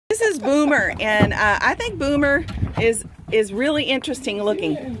This is Boomer, and I think Boomer is really interesting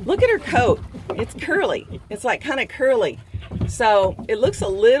looking. Look at her coat. It's curly. It's like kind of curly. So it looks a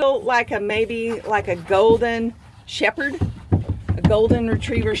little like maybe like a golden shepherd, a golden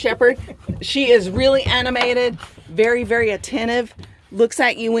retriever shepherd. She is really animated, very, very attentive. Looks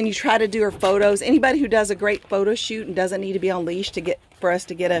at you when you try to do her photos. Anybody who does a great photo shoot and doesn't need to be on leash for us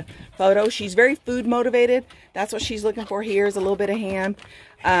to get a photo. She's very food motivated. That's what she's looking for here, is a little bit of ham.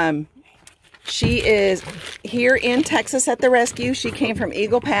 She is here in Texas at the rescue. She came from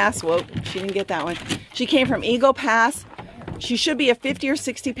Eagle Pass. Whoa, she didn't get that one. She came from Eagle Pass. She should be a 50 or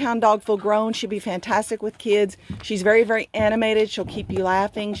 60 pound dog full grown. She'd be fantastic with kids. She's very, very animated. She'll keep you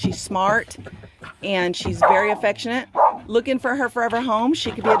laughing. She's smart and she's very affectionate. Looking for her forever home.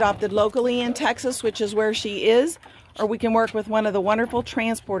 She could be adopted locally in Texas, which is where she is, or we can work with one of the wonderful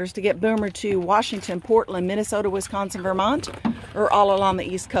transporters to get Boomer to Washington, Portland, Minnesota, Wisconsin, Vermont, or all along the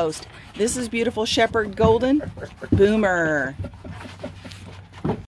East Coast. This is beautiful Shepherd Golden Boomer.